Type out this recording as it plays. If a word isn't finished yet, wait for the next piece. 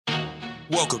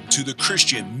Welcome to the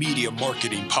Christian Media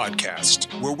Marketing Podcast,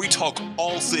 where we talk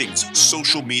all things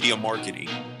social media marketing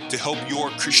to help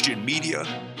your Christian media,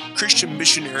 Christian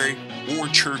missionary, or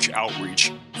church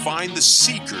outreach find the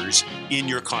seekers in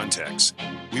your context.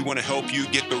 We want to help you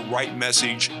get the right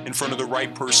message in front of the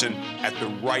right person at the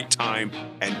right time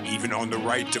and even on the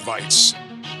right device.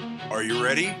 Are you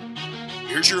ready?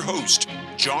 Here's your host,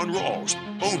 John Rawls,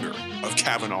 owner of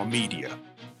Kavanaugh Media.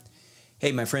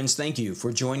 Hey, my friends, thank you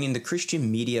for joining the Christian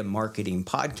Media Marketing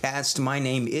Podcast. My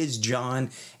name is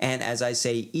John, and as I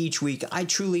say each week, I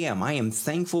truly am. I am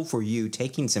thankful for you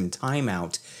taking some time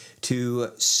out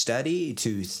to study,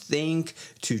 to think,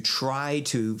 to try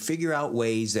to figure out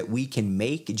ways that we can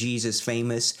make Jesus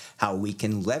famous, how we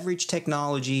can leverage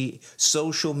technology,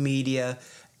 social media,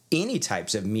 any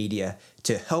types of media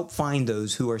to help find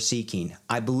those who are seeking.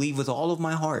 I believe with all of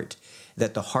my heart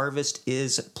that the harvest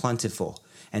is plentiful.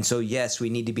 And so, yes, we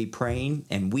need to be praying,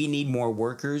 and we need more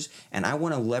workers, and I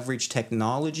want to leverage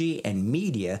technology and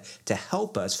media to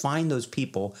help us find those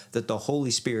people that the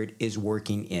Holy Spirit is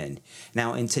working in.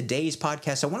 Now, in today's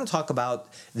podcast, I want to talk about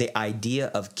the idea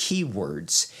of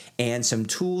keywords and some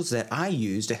tools that I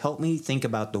use to help me think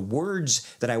about the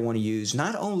words that I want to use,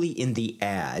 not only in the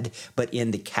ad, but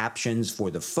in the captions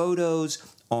for the photos,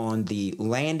 on the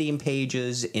landing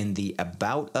pages, in the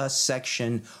About Us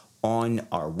section, on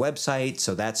our website.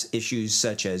 So that's issues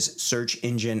such as search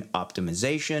engine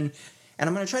optimization. And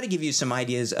I'm going to try to give you some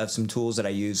ideas of some tools that I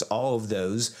use. All of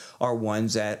those are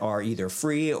ones that are either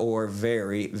free or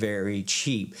very, very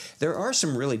cheap. There are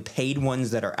some really paid ones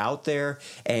that are out there,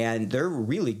 and they're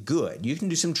really good. You can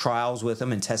do some trials with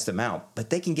them and test them out,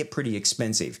 but they can get pretty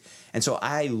expensive. And so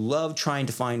I love trying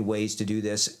to find ways to do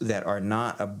this that are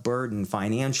not a burden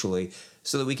financially,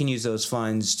 so that we can use those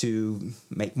funds to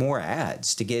make more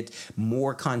ads, to get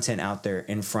more content out there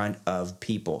in front of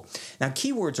people. Now,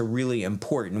 keywords are really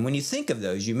important. When you think of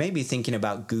those, you may be thinking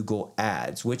about Google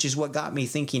Ads, which is what got me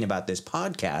thinking about this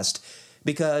podcast,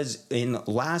 because in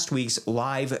last week's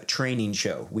live training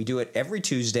show, we do it every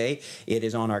Tuesday. It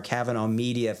is on our Kavanaugh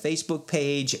Media Facebook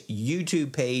page,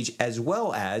 YouTube page, as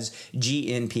well as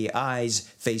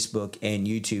GNPI's Facebook and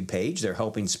YouTube page. They're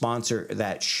helping sponsor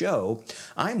that show.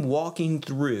 I'm walking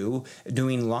through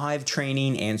doing live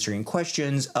training, answering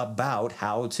questions about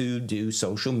how to do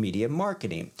social media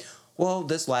marketing. Well,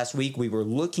 this last week, we were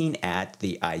looking at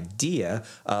the idea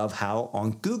of how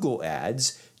on Google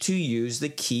Ads to use the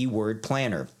keyword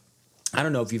planner. I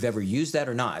don't know if you've ever used that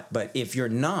or not, but if you're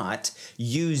not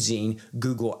using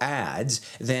Google Ads,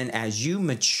 then as you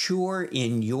mature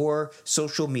in your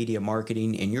social media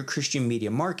marketing, in your Christian media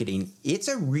marketing, it's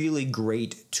a really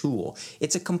great tool.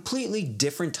 It's a completely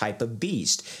different type of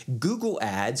beast. Google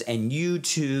Ads and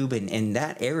YouTube and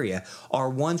that area are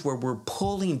ones where we're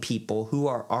pulling people who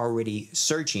are already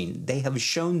searching. They have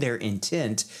shown their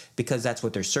intent because that's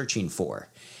what they're searching for.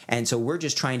 And so we're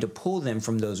just trying to pull them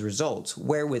from those results,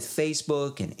 where with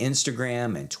Facebook and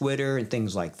Instagram and Twitter and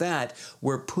things like that,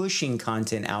 we're pushing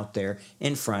content out there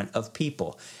in front of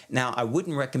people. Now, I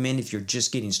wouldn't recommend if you're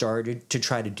just getting started to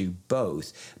try to do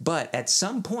both, but at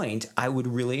some point, I would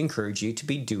really encourage you to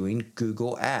be doing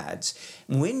Google Ads.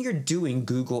 When you're doing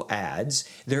Google Ads,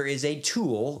 there is a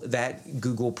tool that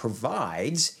Google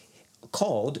provides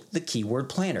called the Keyword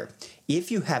Planner.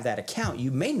 If you have that account,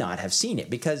 you may not have seen it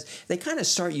because they kind of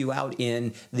start you out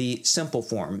in the simple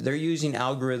form. They're using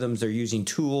algorithms, they're using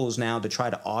tools now to try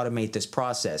to automate this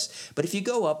process. But if you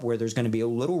go up where there's going to be a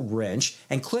little wrench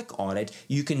and click on it,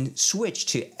 you can switch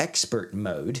to expert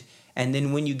mode. And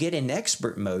then when you get in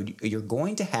expert mode, you're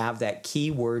going to have that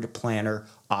Keyword Planner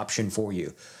option for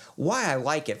you. Why I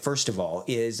like it, first of all,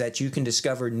 is that you can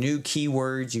discover new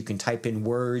keywords, you can type in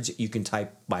words, you can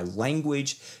type by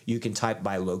language, you can type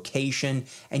by location,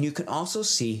 and you can also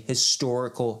see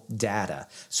historical data.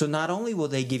 So not only will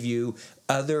they give you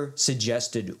other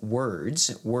suggested words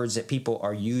that people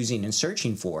are using and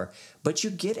searching for, but you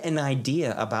get an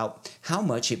idea about how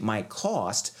much it might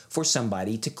cost for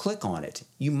somebody to click on it.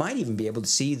 You might even be able to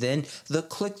see then the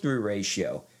click-through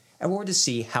ratio, or to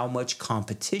see how much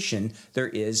competition there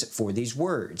is for these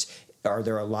words. Are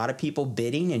there a lot of people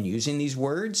bidding and using these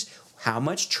words? How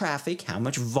much traffic, how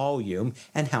much volume,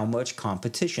 and how much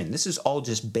competition? This is all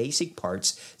just basic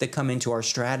parts that come into our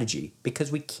strategy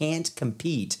because we can't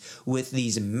compete with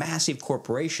these massive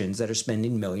corporations that are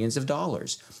spending millions of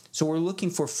dollars. So we're looking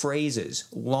for phrases,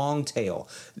 long tail,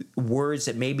 words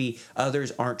that maybe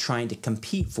others aren't trying to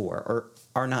compete for or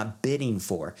are not bidding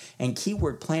for. And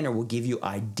Keyword Planner will give you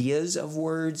ideas of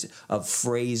words, of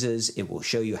phrases. It will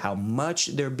show you how much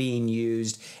they're being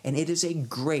used, and it is a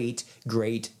great,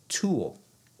 great tool.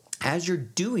 as you're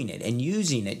doing it and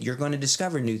using it, you're going to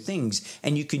discover new things.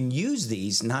 And you can use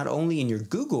these not only in your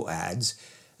Google ads,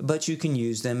 but you can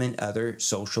use them in other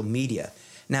social media.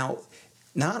 Now,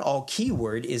 not all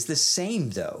keyword is the same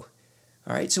though.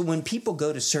 All right. So when people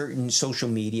go to certain social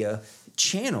media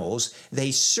channels,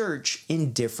 they search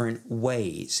in different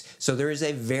ways. So there is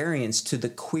a variance to the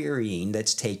querying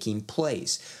that's taking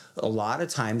place. A lot of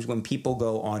times when people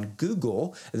go on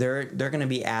Google, they're going to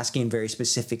be asking very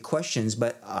specific questions,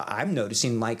 but I'm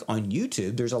noticing like on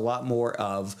YouTube, there's a lot more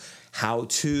of how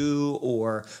to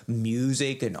or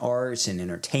music and arts and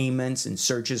entertainments and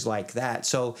searches like that.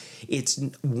 So it's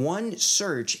one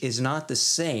search is not the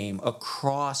same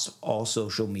across all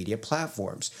social media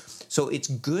platforms. So it's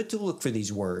good to look for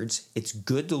these words. It's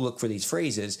good to look for these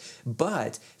phrases,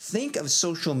 but think of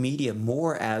social media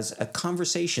more as a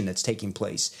conversation that's taking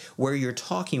place where you're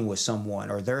talking with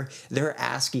someone or they're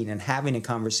asking and having a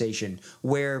conversation,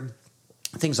 where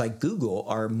things like Google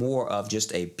are more of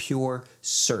just a pure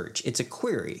search. It's a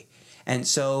query. And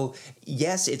so,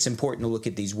 yes, it's important to look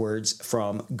at these words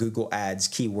from Google Ads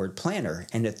Keyword Planner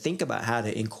and to think about how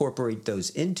to incorporate those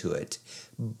into it,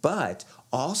 but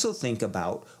also think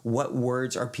about what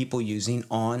words are people using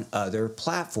on other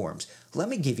platforms. Let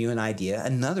me give you an idea,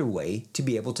 another way to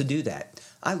be able to do that.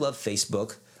 I love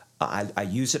Facebook. I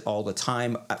use it all the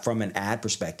time from an ad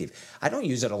perspective. I don't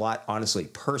use it a lot, honestly,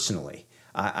 personally.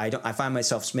 I find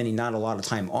myself spending not a lot of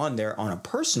time on there on a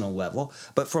personal level,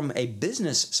 but from a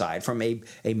business side, from a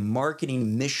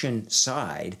marketing mission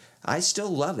side, I still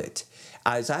love it.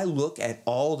 As I look at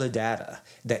all the data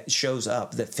that shows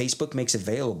up that Facebook makes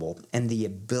available and the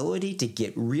ability to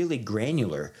get really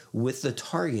granular with the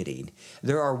targeting,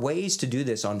 there are ways to do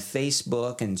this on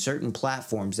Facebook and certain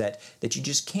platforms that you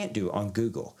just can't do on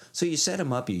Google. So you set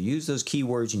them up, you use those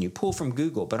keywords, and you pull from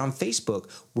Google. But on Facebook,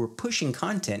 we're pushing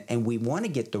content and we want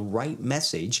to get the right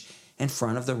message in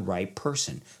front of the right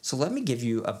person. So let me give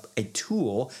you a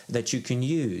tool that you can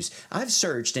use. I've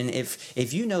searched, and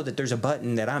if you know that there's a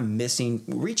button that I'm missing,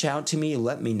 reach out to me,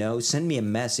 let me know, send me a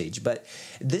message. But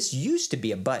this used to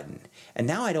be a button, and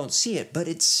now I don't see it, but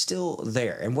it's still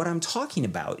there. And what I'm talking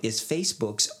about is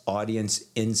Facebook's Audience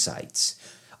Insights.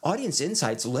 Audience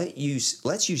Insights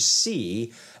lets you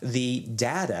see the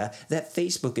data that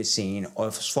Facebook is seeing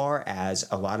as far as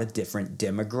a lot of different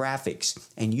demographics.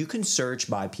 And you can search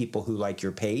by people who like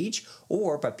your page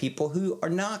or by people who are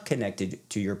not connected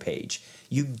to your page.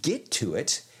 You get to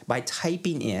it by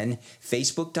typing in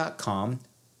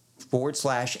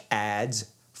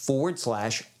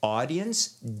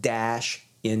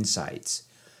facebook.com/ads/audience-insights.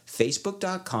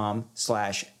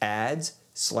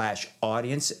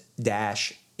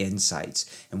 facebook.com/ads/audience-insights.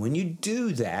 And when you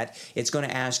do that, it's going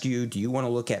to ask you, do you want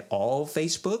to look at all of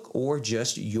Facebook or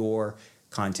just your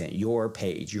content, your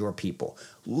page, your people?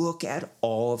 Look at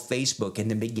all of Facebook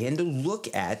and then begin to look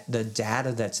at the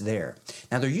data that's there.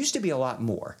 Now, there used to be a lot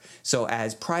more. So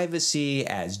as privacy,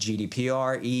 as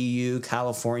GDPR, EU,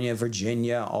 California,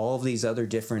 Virginia, all of these other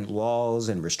different laws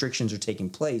and restrictions are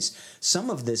taking place, some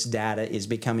of this data is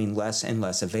becoming less and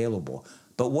less available.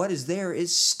 But what is there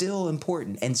is still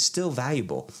important and still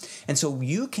valuable. And so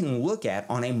you can look at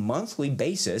on a monthly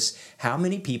basis how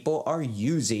many people are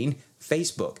using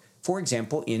Facebook. For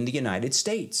example, in the United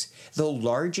States, the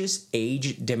largest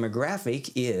age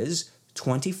demographic is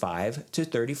 25 to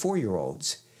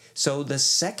 34-year-olds. So the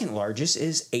second largest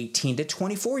is 18 to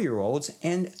 24-year-olds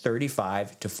and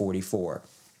 35 to 44.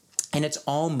 And it's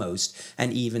almost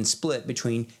an even split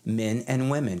between men and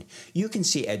women. You can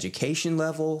see education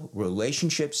level,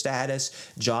 relationship status,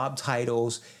 job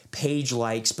titles, page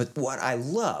likes. But what I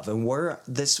love and where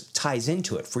this ties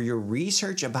into it, for your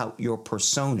research about your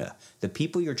persona, the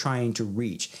people you're trying to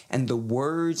reach, and the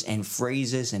words and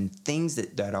phrases and things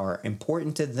that are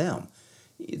important to them,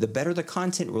 the better the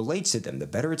content relates to them, the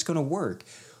better it's going to work.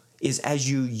 Is as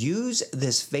you use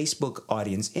this Facebook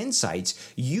Audience Insights,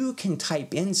 you can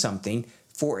type in something.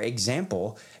 For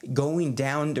example, going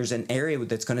down, there's an area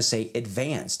that's going to say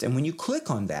advanced. And when you click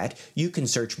on that, you can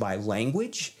search by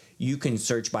language. You can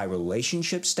search by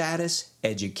relationship status,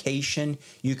 education.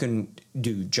 You can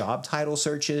do job title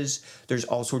searches. There's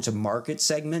all sorts of market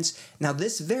segments. Now,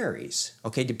 this varies,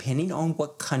 okay, depending on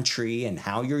what country and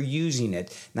how you're using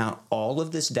it. Now, all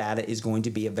of this data is going to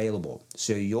be available.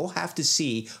 So you'll have to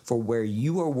see for where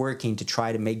you are working to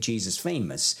try to make Jesus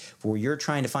famous, for where you're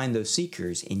trying to find those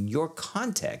seekers in your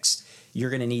context,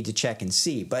 you're going to need to check and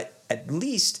see. But at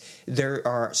least there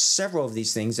are several of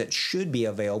these things that should be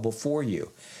available for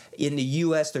you. In the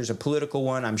U.S., there's a political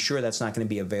one. I'm sure that's not going to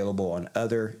be available in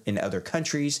other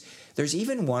countries. There's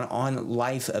even one on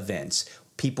life events,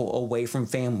 people away from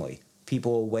family,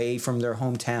 people away from their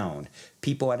hometown,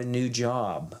 people at a new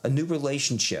job, a new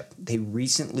relationship, they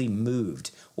recently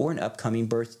moved, or an upcoming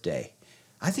birthday.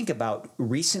 I think about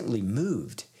recently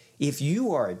moved. If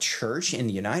you are a church in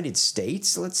the United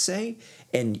States, let's say,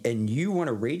 and you want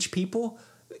to reach people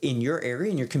in your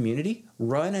area, in your community,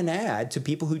 run an ad to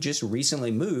people who just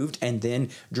recently moved, and then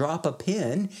drop a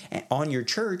pin on your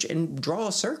church and draw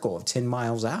a circle of 10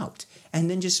 miles out. And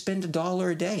then just spend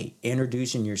 $1 a day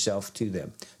introducing yourself to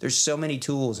them. There's so many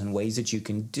tools and ways that you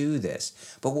can do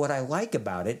this. But what I like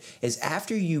about it is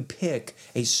after you pick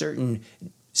a certain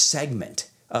segment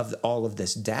of all of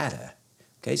this data,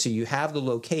 okay, so you have the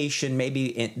location,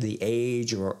 maybe the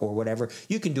age or whatever.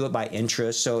 You can do it by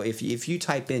interest. So if you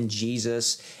type in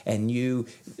Jesus and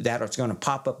that's going to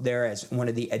pop up there as one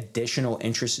of the additional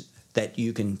interests that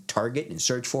you can target and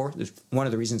search for. It's one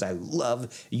of the reasons I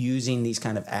love using these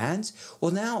kind of ads.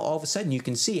 Well, now all of a sudden you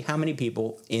can see how many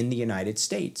people in the United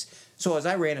States. So as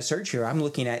I ran a search here, I'm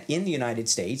looking at in the United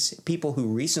States, people who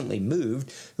recently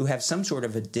moved, who have some sort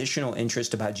of additional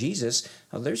interest about Jesus.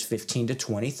 Well, there's 15 to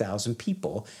 20,000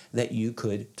 people that you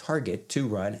could target to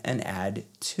run an ad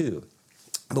to.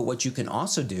 But what you can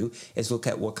also do is look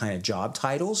at what kind of job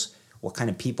titles, what kind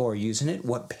of people are using it,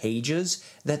 what pages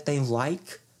that they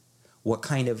like, what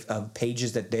kind of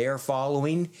pages that they are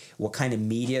following, what kind of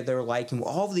media they're liking,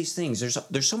 all of these things.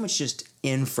 There's so much just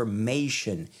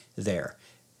information there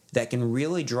that can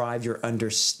really drive your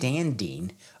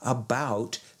understanding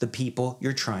about the people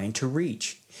you're trying to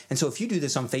reach. And so if you do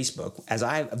this on Facebook, as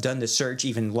I've done the search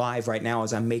even live right now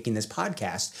as I'm making this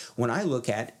podcast, when I look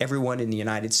at everyone in the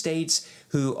United States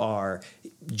who are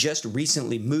just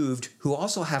recently moved, who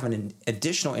also have an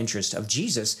additional interest of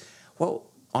Jesus, well,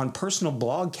 on personal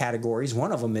blog categories,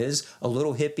 one of them is a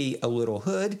little hippie, a little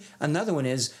hood. Another one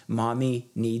is mommy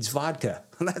needs vodka.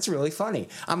 That's really funny.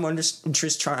 I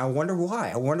wonder why.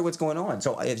 I wonder what's going on.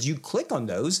 So as you click on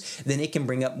those, then it can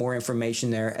bring up more information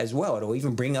there as well. It'll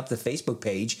even bring up the Facebook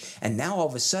page. And now all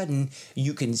of a sudden,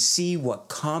 you can see what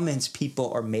comments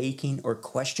people are making or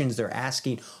questions they're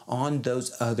asking on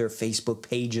those other Facebook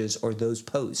pages or those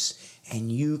posts.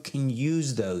 And you can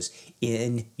use those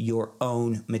in your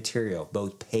own material,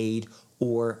 both paid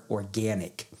or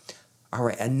organic. All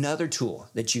right, another tool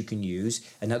that you can use,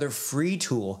 another free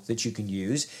tool that you can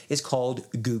use is called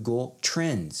Google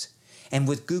Trends. And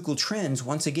with Google Trends,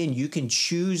 once again, you can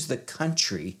choose the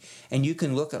country and you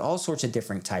can look at all sorts of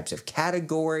different types of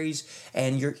categories,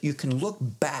 and you can look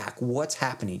back what's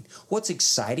happening. What's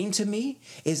exciting to me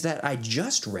is that I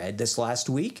just read this last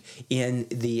week in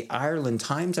the Ireland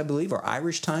Times, I believe, or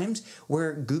Irish Times,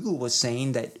 where Google was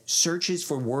saying that searches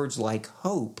for words like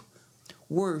hope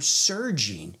were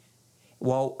surging,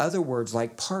 while other words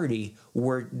like party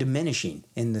were diminishing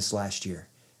in this last year.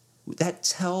 That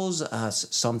tells us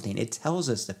something. It tells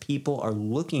us that people are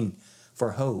looking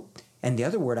for hope. And the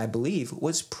other word, I believe,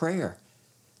 was prayer.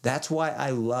 That's why I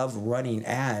love running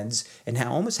ads and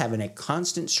almost having a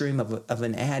constant stream of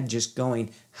an ad just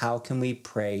going, how can we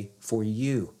pray for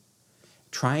you?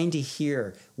 Trying to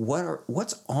hear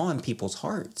what's on people's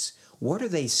hearts. What are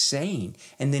they saying?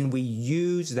 And then we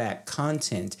use that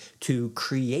content to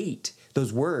create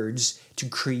those words, to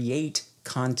create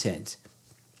content.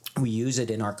 We use it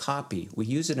in our copy. We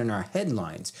use it in our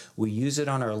headlines. We use it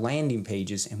on our landing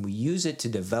pages, and we use it to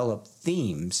develop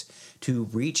themes to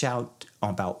reach out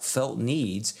about felt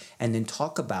needs and then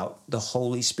talk about the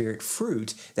Holy Spirit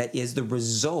fruit that is the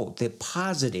result, the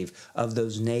positive of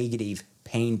those negative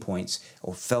pain points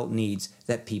or felt needs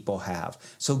that people have.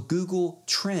 So Google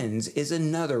Trends is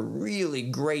another really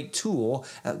great tool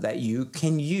that you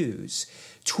can use.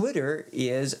 Twitter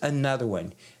is another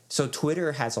one. So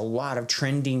Twitter has a lot of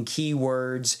trending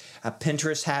keywords.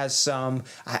 Pinterest has some.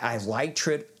 I like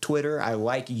Twitter. I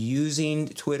like using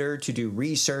Twitter to do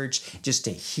research, just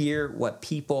to hear what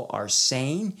people are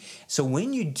saying. So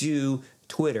when you do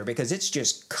Twitter, because it's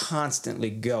just constantly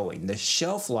going, the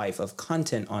shelf life of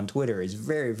content on Twitter is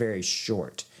very, very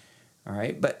short. All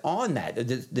right. But on that,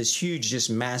 this huge, just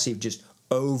massive, just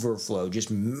overflow, just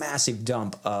massive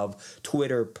dump of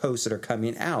Twitter posts that are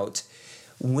coming out.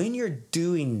 When you're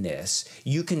doing this,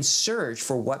 you can search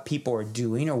for what people are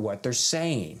doing or what they're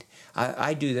saying.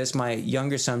 I do this. My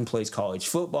younger son plays college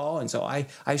football, and so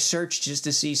I search just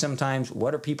to see sometimes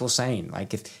what are people saying.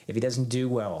 Like if he doesn't do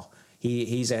well,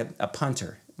 he's a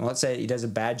punter. let's say he does a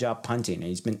bad job punting and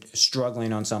he's been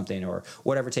struggling on something or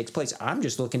whatever takes place. I'm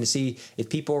just looking to see if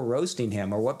people are roasting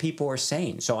him or what people are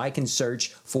saying. So I can search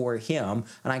for him,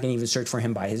 and I can even search for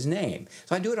him by his name.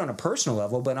 So I do it on a personal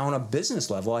level, but on a business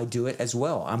level, I do it as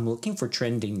well. I'm looking for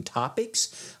trending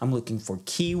topics. I'm looking for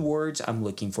keywords. I'm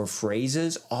looking for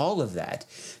phrases, all of that.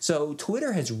 So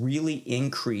Twitter has really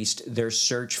increased their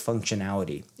search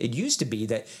functionality. It used to be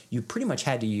that you pretty much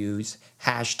had to use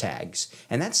hashtags,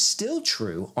 and that's still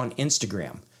true on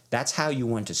Instagram. That's how you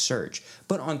want to search.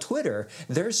 But on Twitter,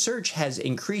 their search has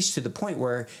increased to the point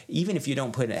where even if you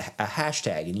don't put a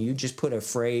hashtag and you just put a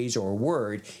phrase or a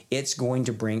word, it's going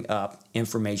to bring up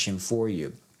information for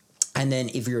you. And then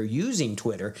if you're using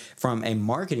Twitter from a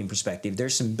marketing perspective,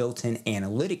 there's some built-in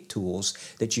analytic tools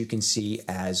that you can see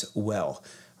as well.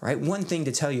 Right? One thing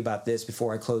to tell you about this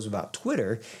before I close about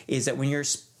Twitter is that when you're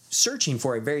searching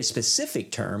for a very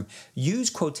specific term, use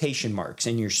quotation marks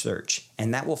in your search,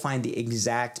 and that will find the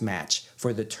exact match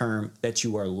for the term that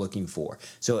you are looking for.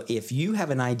 So if you have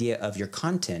an idea of your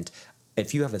content,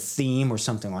 if you have a theme or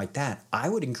something like that, I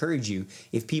would encourage you,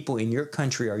 if people in your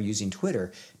country are using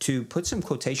Twitter, to put some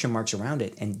quotation marks around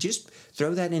it and just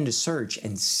throw that into search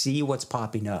and see what's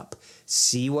popping up.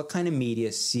 See what kind of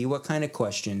media, see what kind of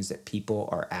questions that people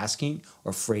are asking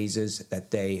or phrases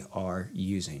that they are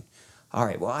using. All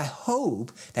right, well, I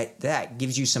hope that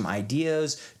gives you some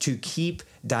ideas to keep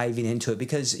diving into it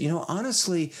because,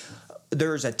 honestly,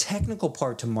 there's a technical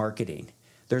part to marketing.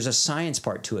 There's a science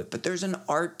part to it, but there's an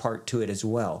art part to it as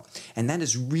well. And that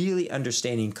is really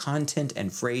understanding content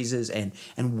and phrases and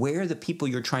where the people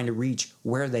you're trying to reach,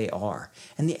 where they are.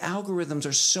 And the algorithms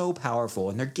are so powerful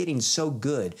and they're getting so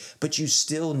good, but you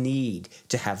still need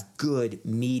to have good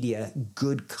media,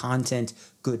 good content,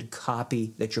 good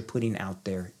copy that you're putting out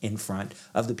there in front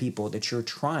of the people that you're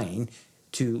trying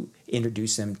to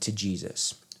introduce them to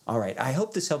Jesus. All right, I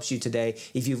hope this helps you today.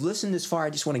 If you've listened this far,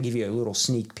 I just want to give you a little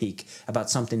sneak peek about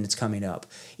something that's coming up.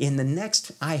 In the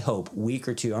next, I hope, week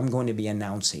or two, I'm going to be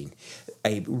announcing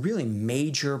a really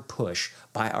major push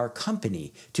by our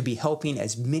company to be helping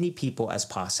as many people as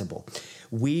possible.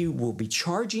 We will be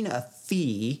charging a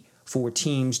fee for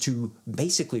teams to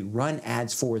basically run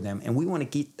ads for them, and we want to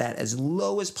get that as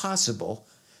low as possible.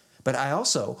 But I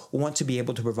also want to be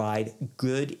able to provide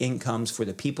good incomes for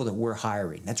the people that we're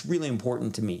hiring. That's really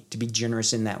important to me, to be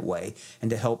generous in that way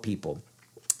and to help people.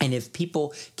 And if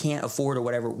people can't afford or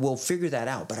whatever, we'll figure that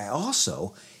out. But I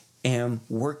also am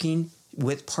working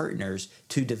with partners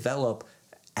to develop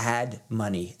ad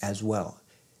money as well,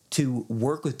 to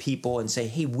work with people and say,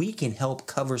 hey, we can help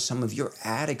cover some of your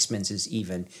ad expenses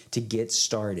even to get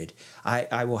started.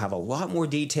 I will have a lot more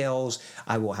details.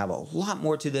 I will have a lot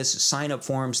more to this, sign-up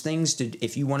forms, things to,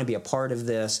 if you want to be a part of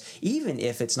this, even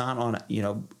if it's not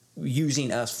on,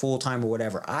 using us full-time or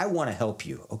whatever. I want to help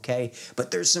you, okay?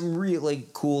 But there's some really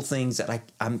cool things that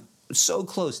I'm so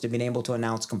close to being able to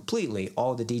announce completely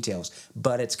all the details,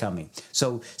 but it's coming.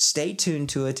 So stay tuned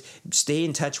to it. Stay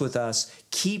in touch with us.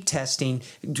 Keep testing.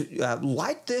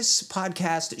 Like this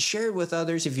podcast. Share it with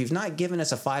others. If you've not given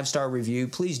us a 5-star review,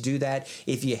 please do that.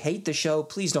 If you hate the show,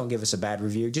 please don't give us a bad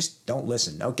review. Just don't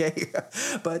listen, okay?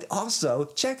 But also,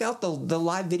 check out the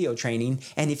live video training.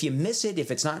 And if you miss it,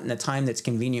 if it's not in a time that's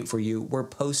convenient for you, we're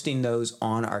posting those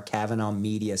on our Kavanaugh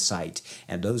Media site.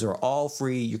 And those are all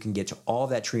free. You can get to all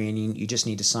that training. You just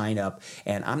need to sign up,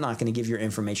 and I'm not going to give your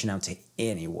information out to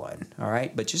anyone, all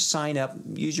right? But just sign up,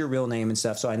 use your real name and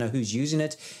stuff so I know who's using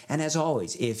it. And as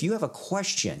always, if you have a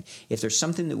question, if there's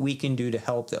something that we can do to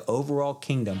help the overall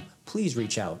kingdom, please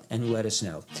reach out and let us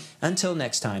know. Until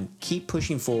next time, keep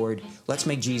pushing forward. Let's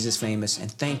make Jesus famous,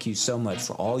 and thank you so much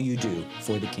for all you do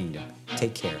for the kingdom.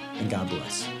 Take care, and God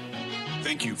bless.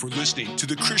 Thank you for listening to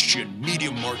the Christian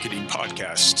Media Marketing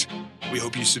Podcast. We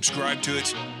hope you subscribe to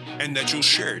it and that you'll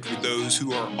share it with those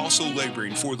who are also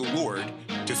laboring for the Lord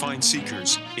to find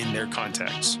seekers in their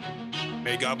contacts.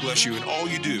 May God bless you in all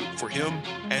you do for Him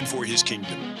and for His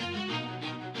kingdom.